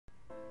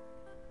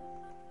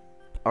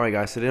Alright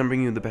guys, today I'm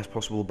bringing you the best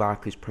possible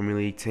Barclays Premier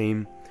League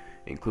team.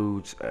 It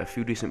includes a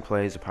few decent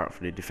players, apart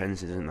from the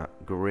defence isn't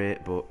that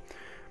great, but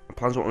my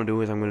plans what I'm going to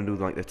do is I'm going to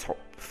do like the top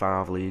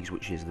 5 leagues,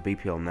 which is the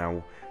BPL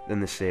now,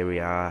 then the Serie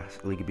A,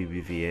 Liga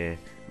BBVA,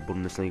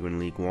 Bundesliga and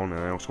League 1, and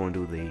I also want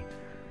to do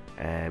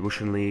the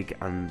Russian League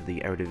and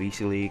the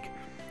Eredivisie League.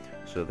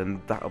 So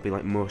then that'll be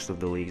like most of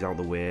the leagues out of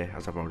the way,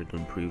 as I've already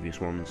done previous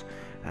ones.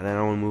 And then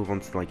I want to move on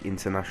to like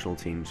international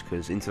teams,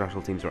 because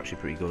international teams are actually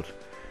pretty good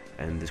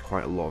and there's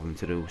quite a lot of them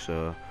to do.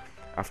 So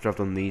after I've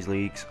done these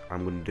leagues,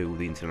 I'm going to do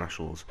the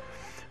internationals.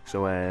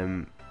 So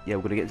yeah, we're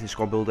going to get into the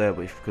squad builder,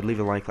 but if you could leave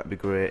a like, that'd be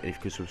great, and if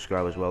you could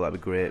subscribe as well, that'd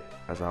be great,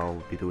 as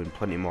I'll be doing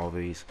plenty more of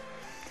these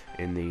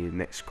in the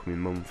next coming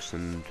months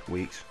and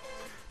weeks.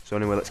 So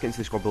anyway, let's get into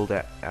the squad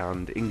builder,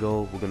 and in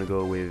goal we're going to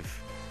go with,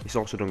 it's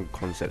also done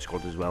concept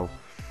squad as well,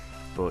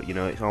 but you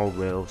know, it's all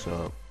real.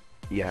 So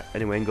yeah,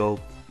 anyway, in goal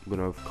we're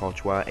going to have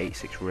Courtois,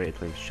 86 rated,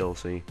 playing for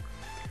Chelsea.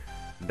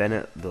 Then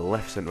at the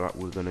left centre back,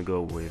 we're going to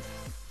go with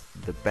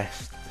the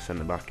best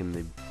centre back in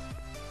the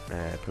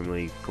Premier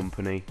League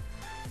company.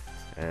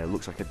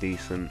 Looks like a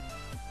decent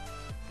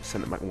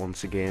centre back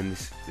once again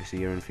this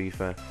year in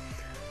FIFA.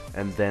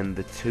 And then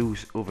the two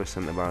other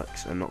centre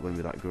backs are not going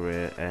to be that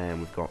great.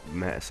 We've got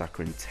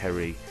Mertesacker and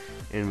Terry.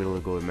 In the middle,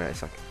 we'll go with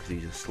Mertesacker because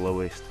he's the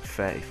slowest,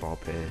 34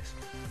 pace.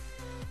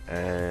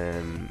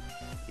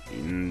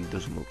 He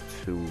doesn't look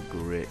too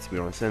great, to be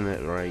honest. Centre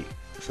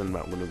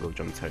back, we're going to go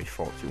John Terry,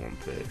 41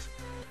 pace.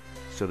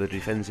 So the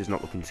defence is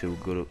not looking too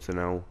good up to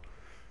now.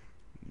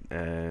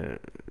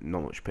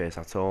 Not much pace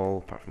at all,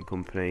 apart from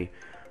company.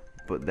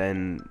 But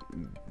then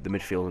the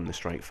midfield and the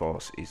strike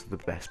force is the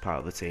best part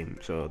of the team.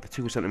 So the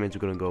two centre mids are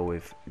going to go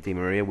with Di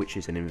Maria, which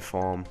is an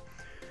inform.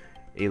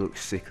 He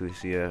looks sick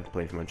this year,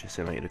 playing for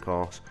Manchester United, of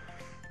course.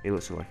 He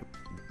looks like a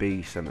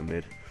B centre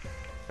mid.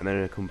 And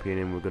then accompanying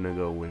him, we're going to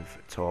go with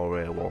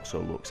Torre, who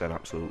also looks an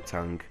absolute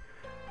tank.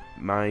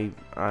 My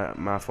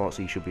thoughts,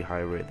 he should be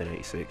higher rated than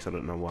 86. I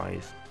don't know why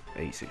he's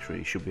 86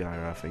 really, should be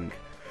higher, I think.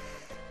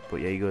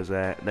 But yeah, he goes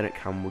there. Then at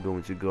cam, we're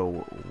going to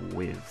go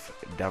with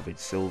David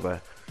Silva,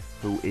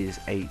 who is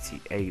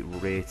 88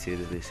 rated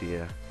this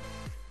year.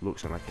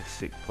 Looks like a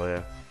sick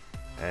player.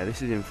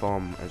 This is in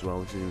form as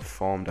well. This is in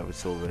form. David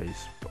Silva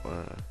is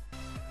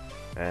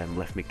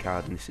left mid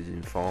card, and this is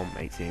in form,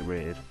 88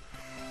 rated.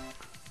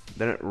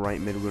 Then at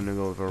right mid, we're going to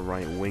go with a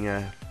right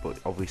winger, but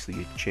obviously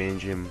you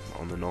change him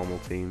on the normal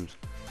teams.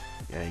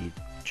 Yeah, you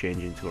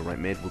change into a right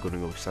mid. We're going to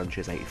go with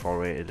Sanchez, 84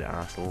 rated at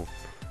Arsenal.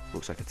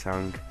 Looks like a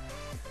tank.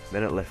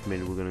 Then at left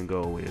mid, we're going to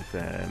go with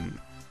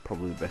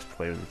probably the best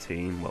player in the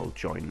team, well,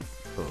 joint,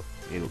 but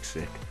he looks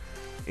sick.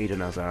 Eden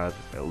Hazard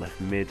at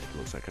left mid,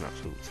 looks like an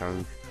absolute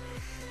tank.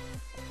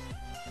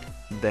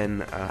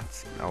 Then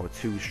at our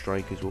two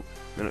strikers, we're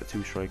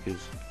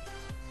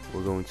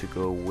going to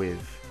go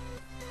with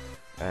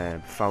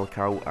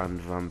Falcao and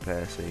Van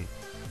Persie.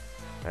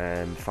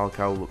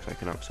 Falcao looks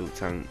like an absolute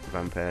tank.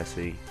 Van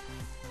Persie,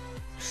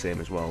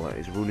 same as well.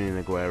 He's Rooney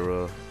and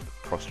Aguero,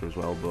 Costa as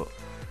well, but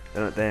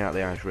they're at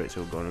the Irish rate,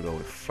 so we're going to go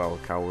with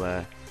Falcao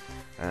there.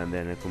 And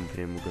then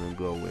accompanying, we're going to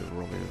go with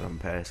Robin Van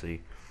Persie,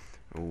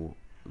 who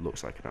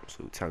looks like an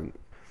absolute tank.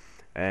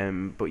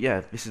 But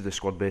yeah, this is the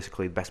squad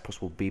basically, best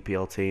possible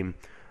BPL team.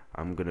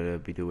 I'm going to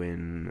be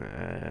doing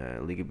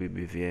Liga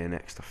BBVA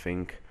next, I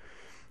think,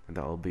 and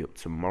that'll be up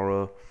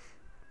tomorrow.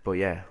 But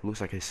yeah,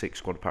 looks like a sick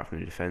squad apart from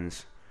the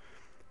defence.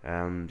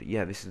 And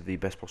yeah, this is the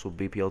best possible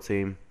BPL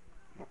team.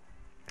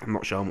 I'm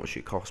not sure how much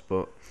it costs,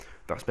 but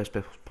that's best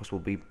possible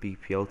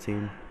BPL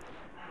team.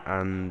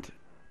 And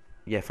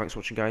yeah, thanks for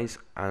watching, guys.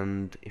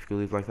 And if you could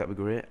leave a like, that'd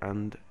be great.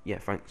 And yeah,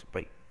 thanks.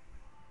 Bye.